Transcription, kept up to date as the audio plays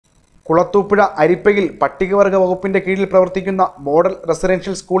കുളത്തൂപ്പുഴ അരിപ്പയിൽ പട്ടികവർഗ വകുപ്പിന്റെ കീഴിൽ പ്രവർത്തിക്കുന്ന മോഡൽ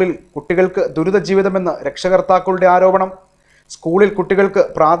റെസിഡൻഷ്യൽ സ്കൂളിൽ കുട്ടികൾക്ക് ദുരിത ജീവിതമെന്ന് രക്ഷകർത്താക്കളുടെ ആരോപണം. സ്കൂളിൽ കുട്ടികൾക്ക്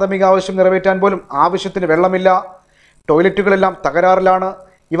പ്രാഥമിക ആവശ്യം നിറവേറ്റാൻ പോലും ആവശ്യത്തിന് വെള്ളമില്ല. ടോയ്ലറ്റുകളെല്ലാം തകരാറിലാണ്.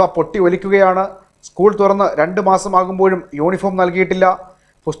 ഇവ പൊട്ടി ഒലിക്കുകയാണ്. സ്കൂൾ തുറന്ന് 2 മാസമാകുമ്പോഴും യൂണിഫോം നൽകിയിട്ടില്ല.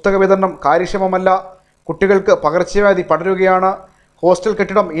 പുസ്തക വിതരണം കാര്യക്ഷമമല്ല. കുട്ടികൾക്ക് പകർച്ചവ്യാധി പടരുകയാണ്. ഹോസ്റ്റൽ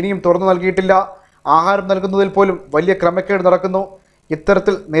കെട്ടിടം ഇനിയും തുറന്നു നൽകിയിട്ടില്ല. ആഹാരം നൽകുന്നതിൽ പോലും വലിയ ക്രമക്കേട് നടക്കുന്നു.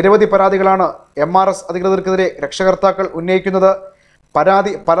 ഇത്തരത്തിൽ നിരവധി പരാതികളാണ് MRS അധികൃതർക്കെതിരെ രക്ഷകർത്താക്കൾ ഉന്നയിക്കുന്നത്.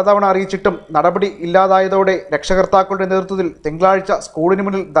 പരാതി പലതവണ അറിയിച്ചിട്ടും നടപടി ഇല്ലാതായതോടെ രക്ഷകർത്താക്കളുടെ നേതൃത്വത്തിൽ തിങ്കളാഴ്ച സ്കൂളിന്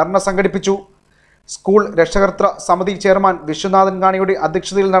മുന്നിൽ ധർണ സംഘടിപ്പിച്ചു. സ്കൂൾ രക്ഷകർത്തൃ സമിതി ചെയർമാൻ വിശ്വനാഥൻ കാണിയുടെ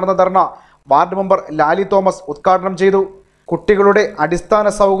അധ്യക്ഷതയിൽ നടന്ന ധർണ വാർഡ് മെമ്പർ ലാലി തോമസ് ഉദ്ഘാടനം ചെയ്തു. കുട്ടികളുടെ അടിസ്ഥാന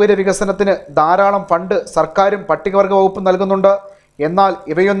സൗകര്യ വികസനത്തിന് ധാരാളം ഫണ്ട് സർക്കാരും പട്ടികവർഗ വകുപ്പും നൽകുന്നുണ്ട്. എന്നാൽ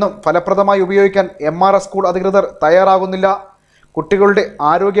ഇവയൊന്നും ഫലപ്രദമായി ഉപയോഗിക്കാൻ MRS സ്കൂൾ അധികൃതർ തയ്യാറാകുന്നില്ല. കുട്ടികളുടെ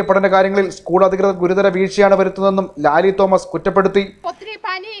ആരോഗ്യ പഠന കാര്യങ്ങളിൽ സ്കൂൾ അധികൃതർ ഗുരുതര വീഴ്ചയാണ് വരുത്തുന്നതെന്നും ലാലി തോമസ് കുറ്റപ്പെടുത്തി. ഒത്തിരി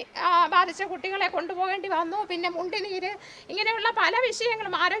പനി ബാധിച്ച കുട്ടികളെ കൊണ്ടുപോകേണ്ടി വന്നു. പിന്നെ മുണ്ടിനീര്, ഇങ്ങനെയുള്ള പല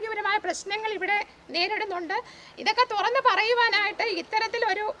വിഷയങ്ങളും ആരോഗ്യപരമായ പ്രശ്നങ്ങൾ ഇവിടെ നേരിടുന്നുണ്ട്. ഇതൊക്കെ തുറന്ന് പറയുവാനായിട്ട്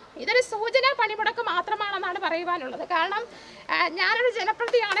ഇതൊരു സൂചന പണിമുടക്ക് മാത്രമാണെന്നാണ് പറയുവാനുള്ളത്. കാരണം ഞാനൊരു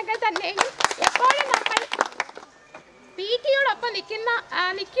ജനപ്രതിയാണെങ്കിൽ തന്നെയും എപ്പോഴും നമ്മൾ PTയോടൊപ്പം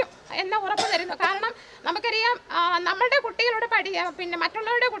നിൽക്കും എന്ന ഉറപ്പ് തരുന്നു. കാരണം നമുക്കറിയാം, നമ്മളുടെ കുട്ടികളുടെ പിന്നെ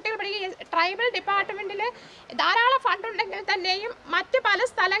മറ്റുള്ളവരുടെ കുട്ടികൾ പഠിക്കുന്ന ട്രൈബൽ ഡിപ്പാർട്ട്മെൻറ്റിൽ ധാരാളം ഫണ്ട് ഉണ്ടെങ്കിൽ തന്നെയും മറ്റ് പല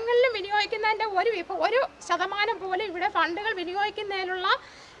സ്ഥലങ്ങളിലും വിനിയോഗിക്കുന്നതിൻ്റെ 1% പോലും ഇവിടെ ഫണ്ടുകൾ വിനിയോഗിക്കുന്നതിനുള്ള,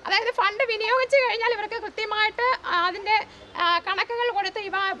 അതായത് ഫണ്ട് വിനിയോഗിച്ച് കഴിഞ്ഞാൽ ഇവർക്ക് കൃത്യമായിട്ട് അതിൻ്റെ കണക്കുകൾ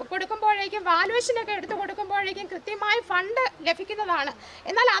കൊടുക്കുമ്പോഴേക്കും വാലുവേഷനൊക്കെ എടുത്ത് കൊടുക്കുമ്പോഴേക്കും കൃത്യമായി ഫണ്ട് ലഭിക്കുന്നതാണ്.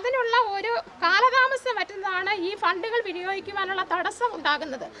 എന്നാൽ അതിനുള്ള ഒരു കാലതാമസം പറ്റുന്നതാണ് ഈ ഫണ്ടുകൾ വിനിയോഗിക്കുവാനുള്ള തടസ്സം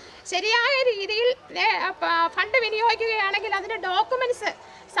ഉണ്ടാകുന്നത്. ശരിയായ രീതിയിൽ ഫണ്ട് വിനിയോഗിക്കുകയാണെങ്കിൽ അതിൻ്റെ ഡോക്യുമെൻറ്റ്സ്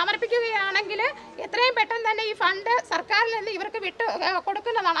സമർപ്പിക്കുകയാണെങ്കിൽ എത്രയും പെട്ടെന്ന് തന്നെ ഈ ഫണ്ട് സർക്കാരിൽ നിന്ന് ഇവർക്ക്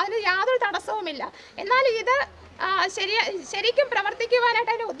കൊടുക്കുന്നതാണ്. അതിന് യാതൊരു തടസ്സവുമില്ല. എന്നാൽ ഇത് ശരിക്കും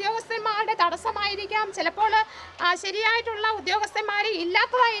പ്രവർത്തിക്കുവാനായിട്ട് അതിൻ്റെ ഉദ്യോഗസ്ഥന്മാരുടെ തടസ്സമായിരിക്കാം, ചിലപ്പോൾ ശരിയായിട്ടുള്ള ഉദ്യോഗസ്ഥന്മാർ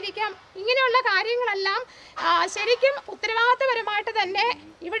ഇല്ലാത്തതായിരിക്കാം. ഇങ്ങനെയുള്ള കാര്യങ്ങളെല്ലാം ശരിക്കും ഉത്തരവാദിത്തപരമായിട്ട് തന്നെ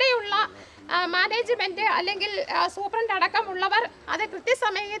ഇവിടെയുള്ള മാനേജ്മെൻറ്റ് അല്ലെങ്കിൽ സൂപ്രണ്ട് അടക്കമുള്ളവർ അത്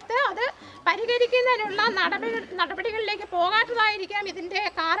കൃത്യസമയത്ത് അത് പരിഹരിക്കുന്നതിനുള്ള നടപടികളിലേക്ക് പോകാത്തതായിരിക്കാം ഇതിൻ്റെ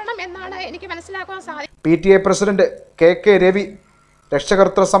കാരണം എന്നാണ് എനിക്ക് മനസ്സിലാക്കാൻ സാധിക്കും. PTA പ്രസിഡന്റ് KK രവി,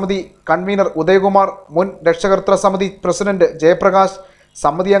 രക്ഷകർത്തൃ സമിതി കൺവീനർ ഉദയകുമാർ, മുൻ രക്ഷകർത്തൃ സമിതി പ്രസിഡന്റ് ജയപ്രകാശ്,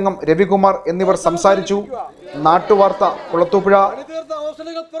 സമിതി അംഗം രവികുമാർ എന്നിവർ സംസാരിച്ചു. നാട്ടുവാർത്ത കുളത്തൂപ്പുഴ.